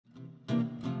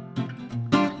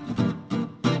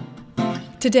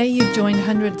Today you've joined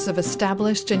hundreds of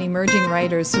established and emerging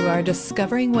writers who are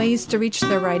discovering ways to reach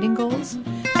their writing goals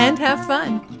and have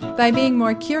fun by being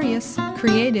more curious,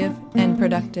 creative, and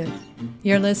productive.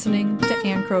 You're listening to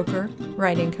Ann Croker,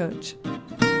 Writing Coach.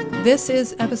 This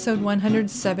is episode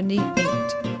 178,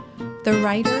 The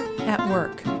Writer at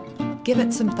Work. Give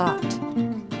it some thought.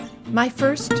 My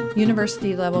first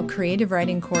university-level creative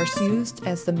writing course used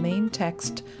as the main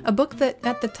text a book that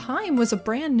at the time was a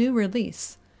brand new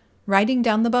release, Writing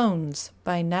Down the Bones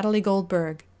by Natalie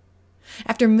Goldberg.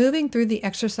 After moving through the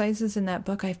exercises in that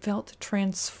book, I felt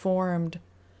transformed.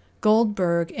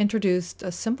 Goldberg introduced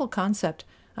a simple concept.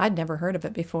 I'd never heard of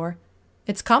it before.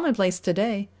 It's commonplace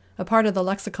today, a part of the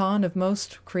lexicon of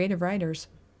most creative writers.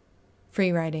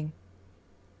 Freewriting.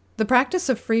 The practice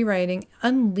of freewriting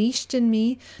unleashed in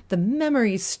me the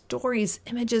memories, stories,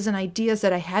 images, and ideas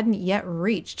that I hadn't yet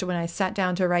reached when I sat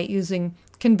down to write using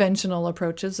conventional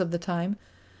approaches of the time.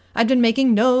 I'd been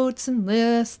making notes and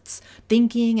lists,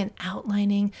 thinking and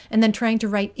outlining, and then trying to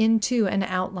write into an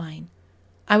outline.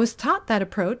 I was taught that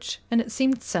approach, and it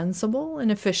seemed sensible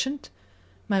and efficient.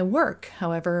 My work,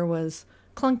 however, was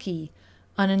clunky,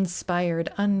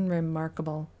 uninspired,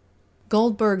 unremarkable.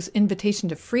 Goldberg's invitation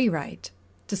to freewrite,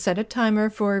 to set a timer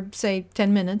for, say,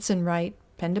 10 minutes and write,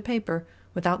 pen to paper,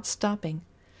 without stopping,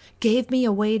 gave me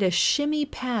a way to shimmy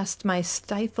past my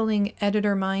stifling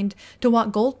editor mind to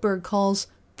what Goldberg calls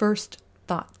first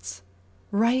thoughts.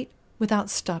 Write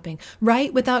without stopping.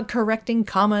 Write without correcting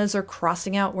commas or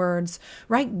crossing out words.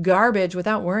 Write garbage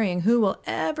without worrying who will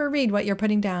ever read what you're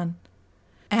putting down.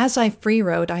 As I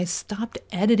free-wrote, I stopped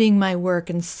editing my work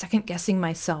and second-guessing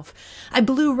myself. I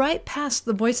blew right past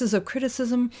the voices of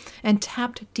criticism and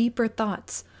tapped deeper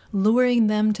thoughts, luring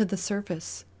them to the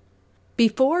surface.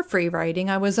 Before free-writing,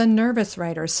 I was a nervous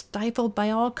writer, stifled by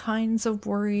all kinds of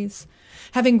worries.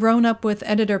 Having grown up with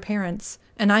editor parents,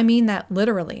 and I mean that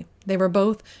literally, they were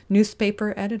both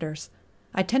newspaper editors,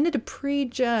 I tended to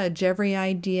prejudge every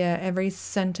idea, every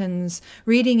sentence,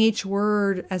 reading each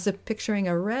word as if picturing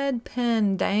a red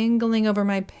pen dangling over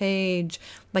my page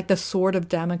like the sword of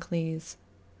Damocles.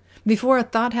 Before a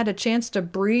thought had a chance to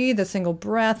breathe a single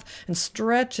breath and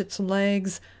stretch its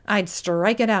legs, I'd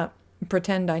strike it out and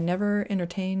pretend I never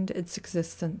entertained its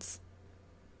existence.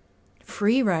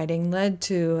 Free writing led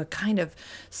to a kind of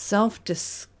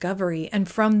self-discovery, and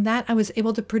from that I was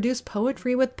able to produce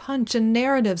poetry with punch and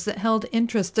narratives that held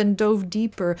interest and dove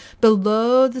deeper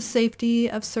below the safety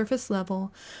of surface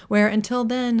level, where until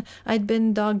then I'd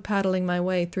been dog-paddling my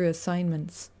way through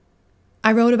assignments.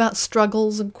 I wrote about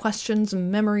struggles and questions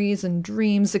and memories and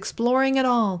dreams, exploring it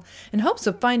all, in hopes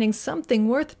of finding something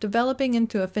worth developing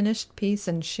into a finished piece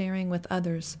and sharing with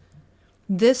others.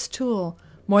 This tool,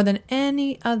 more than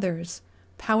any others,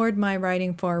 powered my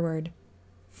writing forward.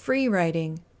 Free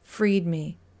writing freed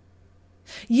me.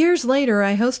 Years later,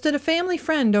 I hosted a family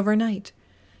friend overnight.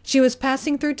 She was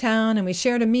passing through town, and we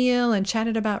shared a meal and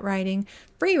chatted about writing.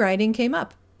 Free writing came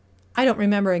up. I don't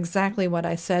remember exactly what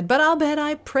I said, but I'll bet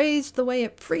I praised the way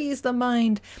it frees the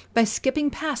mind by skipping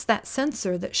past that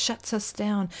censor that shuts us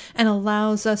down and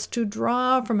allows us to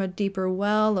draw from a deeper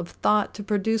well of thought to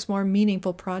produce more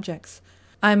meaningful projects.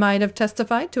 I might have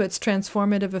testified to its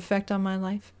transformative effect on my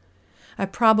life. I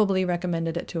probably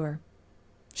recommended it to her.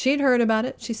 She'd heard about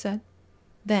it, she said.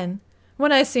 Then,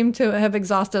 when I seemed to have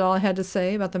exhausted all I had to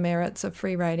say about the merits of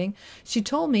free writing, she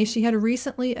told me she had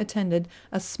recently attended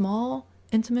a small,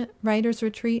 intimate writer's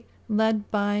retreat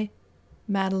led by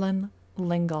Madeline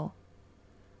Lingle.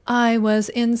 I was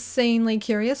insanely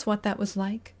curious what that was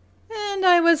like. And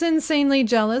I was insanely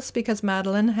jealous because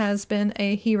Madeline has been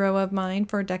a hero of mine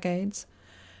for decades.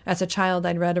 As a child,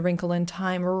 I'd read A Wrinkle in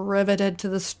Time, riveted to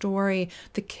the story,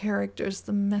 the characters,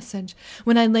 the message.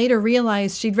 When I later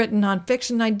realized she'd written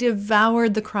nonfiction, I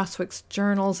devoured the Crosswicks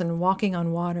journals and Walking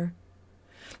on Water.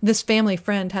 This family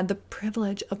friend had the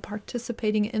privilege of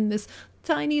participating in this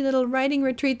tiny little writing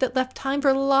retreat that left time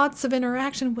for lots of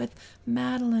interaction with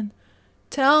Madeline.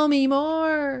 Tell me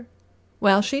more.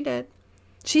 Well, she did.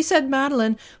 She said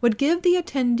Madeline would give the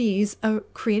attendees a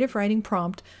creative writing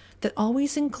prompt that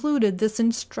always included this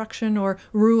instruction or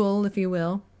rule, if you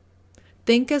will.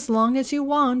 Think as long as you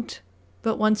want,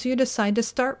 but once you decide to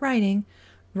start writing,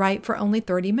 write for only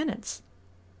 30 minutes.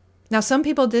 Now, some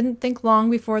people didn't think long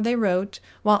before they wrote,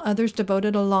 while others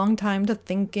devoted a long time to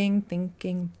thinking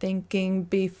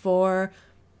before,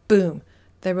 boom,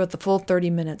 they wrote the full 30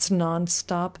 minutes,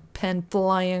 nonstop, pen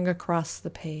flying across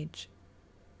the page.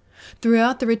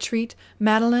 Throughout the retreat,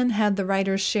 Madeline had the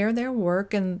writers share their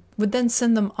work and would then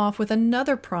send them off with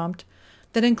another prompt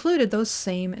that included those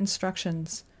same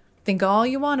instructions. Think all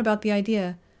you want about the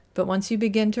idea, but once you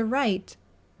begin to write,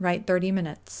 write 30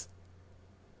 minutes.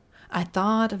 I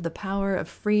thought of the power of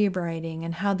free writing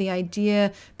and how the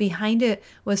idea behind it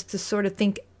was to sort of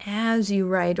think as you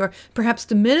write, or perhaps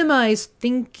to minimize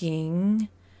thinking.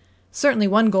 Certainly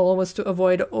one goal was to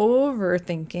avoid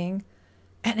overthinking.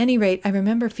 At any rate, I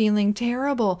remember feeling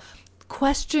terrible,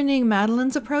 questioning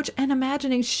Madeline's approach and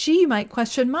imagining she might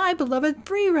question my beloved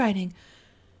free writing.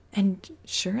 And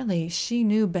surely she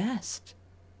knew best.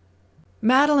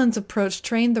 Madeline's approach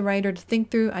trained the writer to think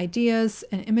through ideas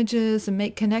and images and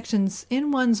make connections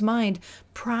in one's mind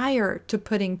prior to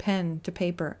putting pen to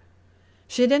paper.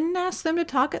 She didn't ask them to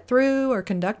talk it through or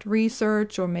conduct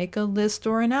research or make a list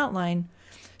or an outline.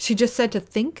 She just said to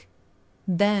think,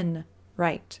 then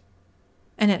write.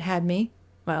 And it had me,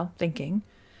 thinking.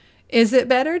 Is it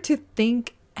better to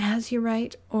think as you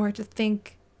write or to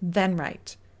think then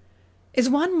write? Is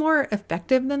one more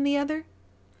effective than the other?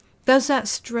 Does that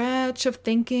stretch of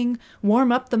thinking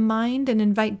warm up the mind and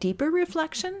invite deeper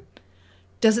reflection?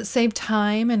 Does it save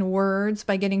time and words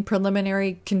by getting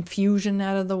preliminary confusion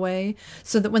out of the way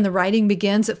so that when the writing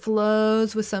begins, it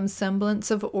flows with some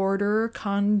semblance of order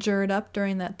conjured up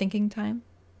during that thinking time?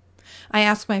 I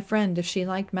asked my friend if she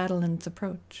liked Madeline's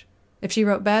approach, if she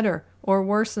wrote better or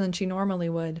worse than she normally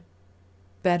would.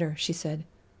 Better, she said.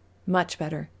 Much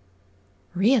better.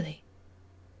 Really?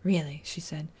 Really, she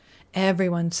said.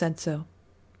 Everyone said so.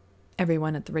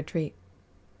 Everyone at the retreat.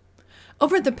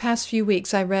 Over the past few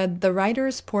weeks, I read The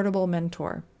Writer's Portable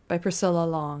Mentor by Priscilla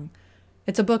Long.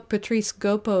 It's a book Patrice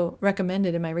Gopo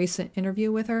recommended in my recent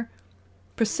interview with her.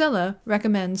 Priscilla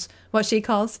recommends what she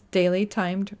calls daily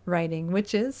timed writing,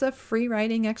 which is a free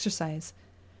writing exercise.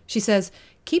 She says,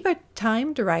 keep a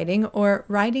timed writing or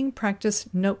writing practice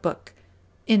notebook.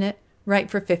 In it,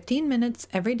 write for 15 minutes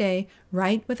every day,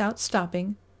 write without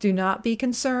stopping. Do not be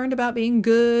concerned about being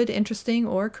good, interesting,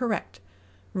 or correct.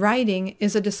 Writing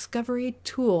is a discovery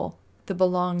tool that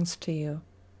belongs to you.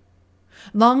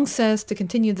 Long says to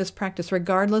continue this practice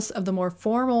regardless of the more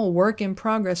formal work in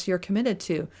progress you're committed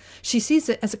to. She sees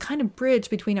it as a kind of bridge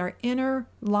between our inner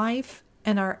life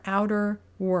and our outer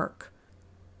work.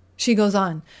 She goes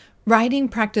on, writing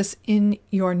practice in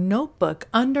your notebook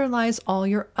underlies all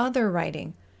your other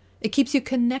writing. It keeps you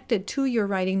connected to your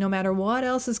writing no matter what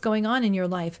else is going on in your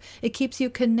life. It keeps you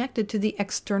connected to the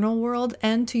external world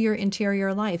and to your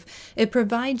interior life. It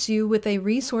provides you with a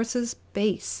resources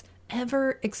base,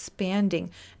 ever expanding,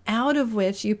 out of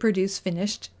which you produce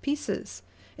finished pieces.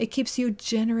 It keeps you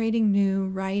generating new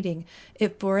writing.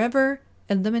 It forever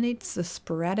eliminates the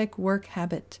sporadic work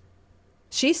habit.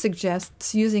 She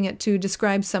suggests using it to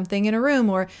describe something in a room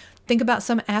or think about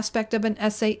some aspect of an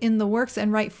essay in the works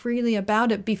and write freely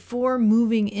about it before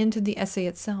moving into the essay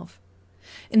itself.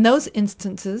 In those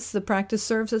instances, the practice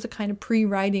serves as a kind of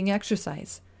pre-writing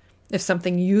exercise. If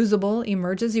something usable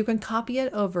emerges, you can copy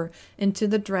it over into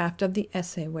the draft of the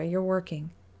essay where you're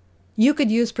working. You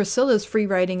could use Priscilla's free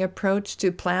writing approach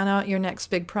to plan out your next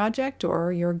big project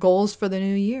or your goals for the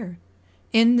new year.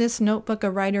 In this notebook, a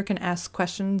writer can ask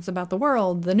questions about the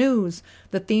world, the news,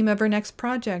 the theme of her next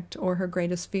project, or her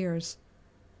greatest fears.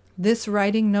 This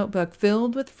writing notebook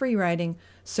filled with free writing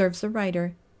serves the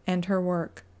writer and her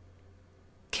work.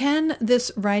 Can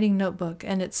this writing notebook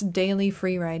and its daily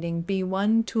free writing be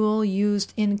one tool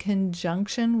used in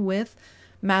conjunction with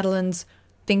Madeline's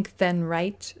think then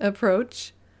write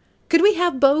approach? Could we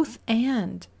have both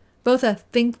a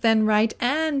think then write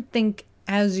and think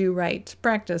as you write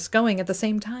practice going at the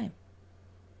same time?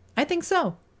 I think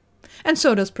so. And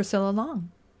so does Priscilla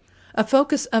Long. A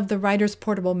focus of the Writer's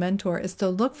Portable Mentor is to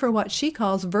look for what she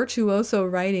calls virtuoso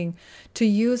writing to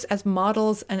use as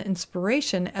models and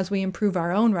inspiration as we improve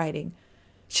our own writing.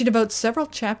 She devotes several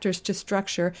chapters to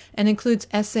structure and includes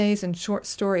essays and short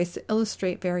stories to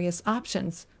illustrate various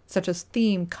options, such as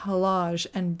theme, collage,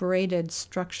 and braided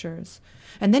structures.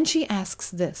 And then she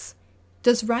asks this: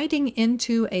 does writing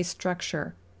into a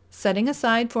structure, setting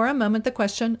aside for a moment the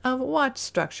question of what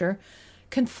structure,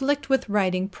 conflict with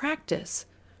writing practice,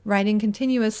 writing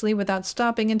continuously without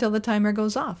stopping until the timer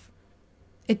goes off?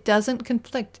 It doesn't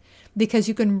conflict because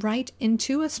you can write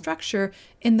into a structure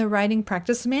in the writing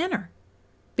practice manner.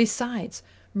 Besides,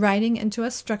 writing into a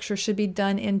structure should be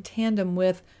done in tandem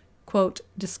with, quote,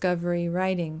 discovery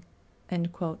writing,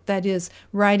 end quote. That is,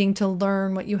 writing to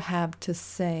learn what you have to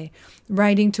say,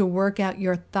 writing to work out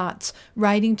your thoughts,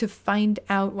 writing to find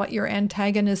out what your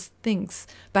antagonist thinks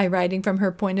by writing from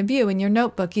her point of view in your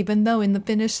notebook, even though in the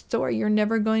finished story you're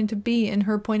never going to be in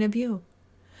her point of view.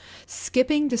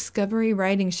 Skipping discovery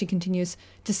writing, she continues,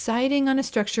 deciding on a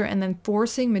structure and then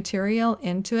forcing material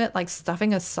into it like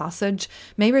stuffing a sausage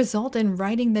may result in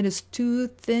writing that is too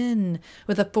thin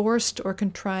with a forced or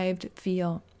contrived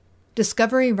feel.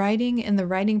 Discovery writing in the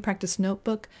Writing Practice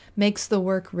Notebook makes the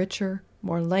work richer,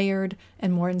 more layered,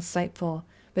 and more insightful.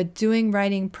 But doing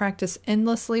writing practice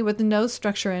endlessly with no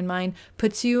structure in mind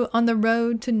puts you on the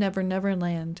road to never, never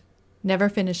land. Never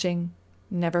finishing,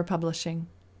 never publishing.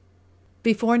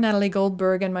 Before Natalie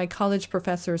Goldberg and my college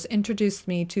professors introduced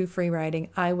me to free writing,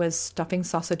 I was stuffing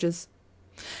sausages.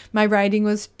 My writing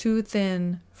was too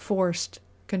thin, forced,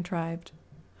 contrived.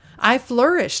 I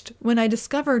flourished when I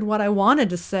discovered what I wanted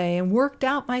to say and worked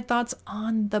out my thoughts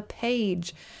on the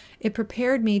page. It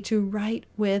prepared me to write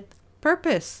with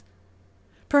purpose.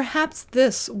 Perhaps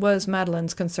this was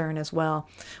Madeline's concern as well.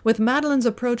 With Madeline's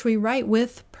approach, we write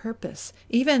with purpose,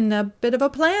 even a bit of a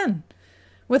plan.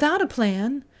 Without a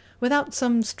plan, without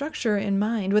some structure in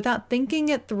mind, without thinking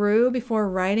it through before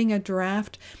writing a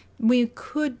draft, we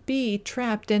could be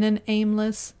trapped in an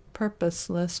aimless,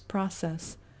 purposeless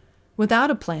process.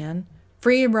 Without a plan,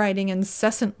 free writing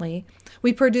incessantly,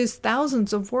 we produce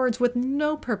thousands of words with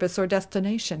no purpose or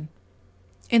destination.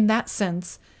 In that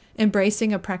sense,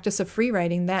 embracing a practice of free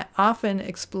writing that often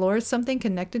explores something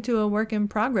connected to a work in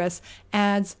progress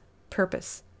adds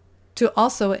purpose. To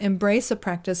also embrace a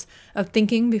practice of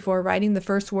thinking before writing the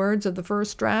first words of the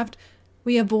first draft,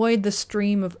 we avoid the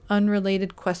stream of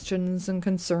unrelated questions and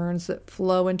concerns that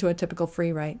flow into a typical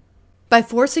free write. By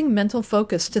forcing mental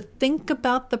focus to think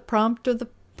about the prompt or the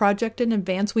project in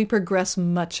advance, we progress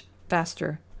much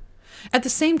faster. At the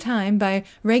same time, by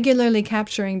regularly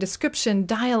capturing description,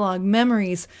 dialogue,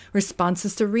 memories,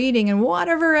 responses to reading, and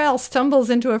whatever else tumbles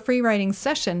into a free writing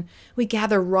session, we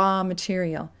gather raw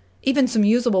material, even some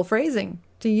usable phrasing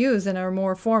to use in our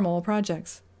more formal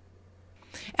projects.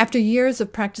 After years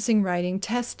of practicing writing,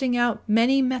 testing out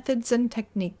many methods and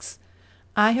techniques,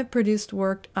 I have produced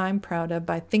work I'm proud of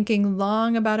by thinking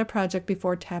long about a project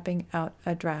before tapping out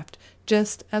a draft,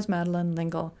 just as Madeleine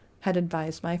L'Engle had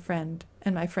advised my friend,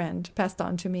 and my friend passed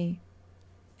on to me.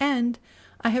 And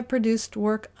I have produced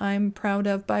work I'm proud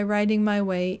of by writing my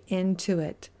way into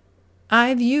it.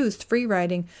 I've used free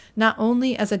writing not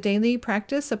only as a daily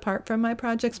practice apart from my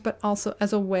projects, but also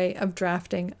as a way of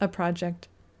drafting a project.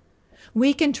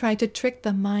 We can try to trick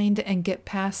the mind and get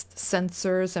past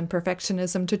censors and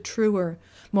perfectionism to truer,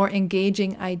 more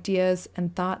engaging ideas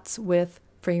and thoughts with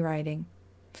free writing.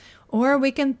 Or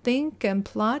we can think and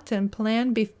plot and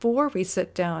plan before we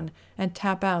sit down and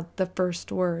tap out the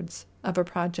first words of a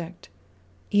project.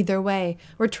 Either way,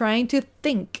 we're trying to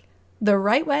think the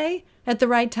right way at the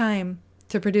right time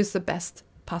to produce the best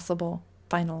possible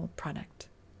final product.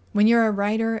 When you're a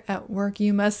writer at work,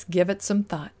 you must give it some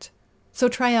thought. So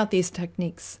try out these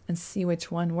techniques and see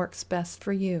which one works best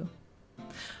for you.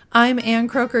 I'm Ann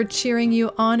Croker, cheering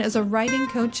you on as a writing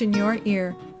coach in your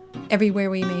ear, everywhere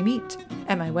we may meet,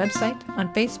 at my website,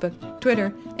 on Facebook, Twitter,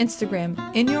 Instagram,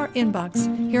 in your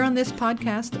inbox, here on this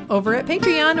podcast, over at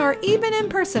Patreon, or even in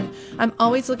person. I'm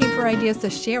always looking for ideas to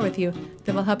share with you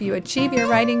that will help you achieve your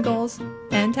writing goals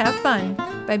and have fun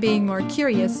by being more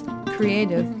curious,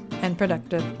 creative, and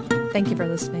productive. Thank you for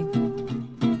listening.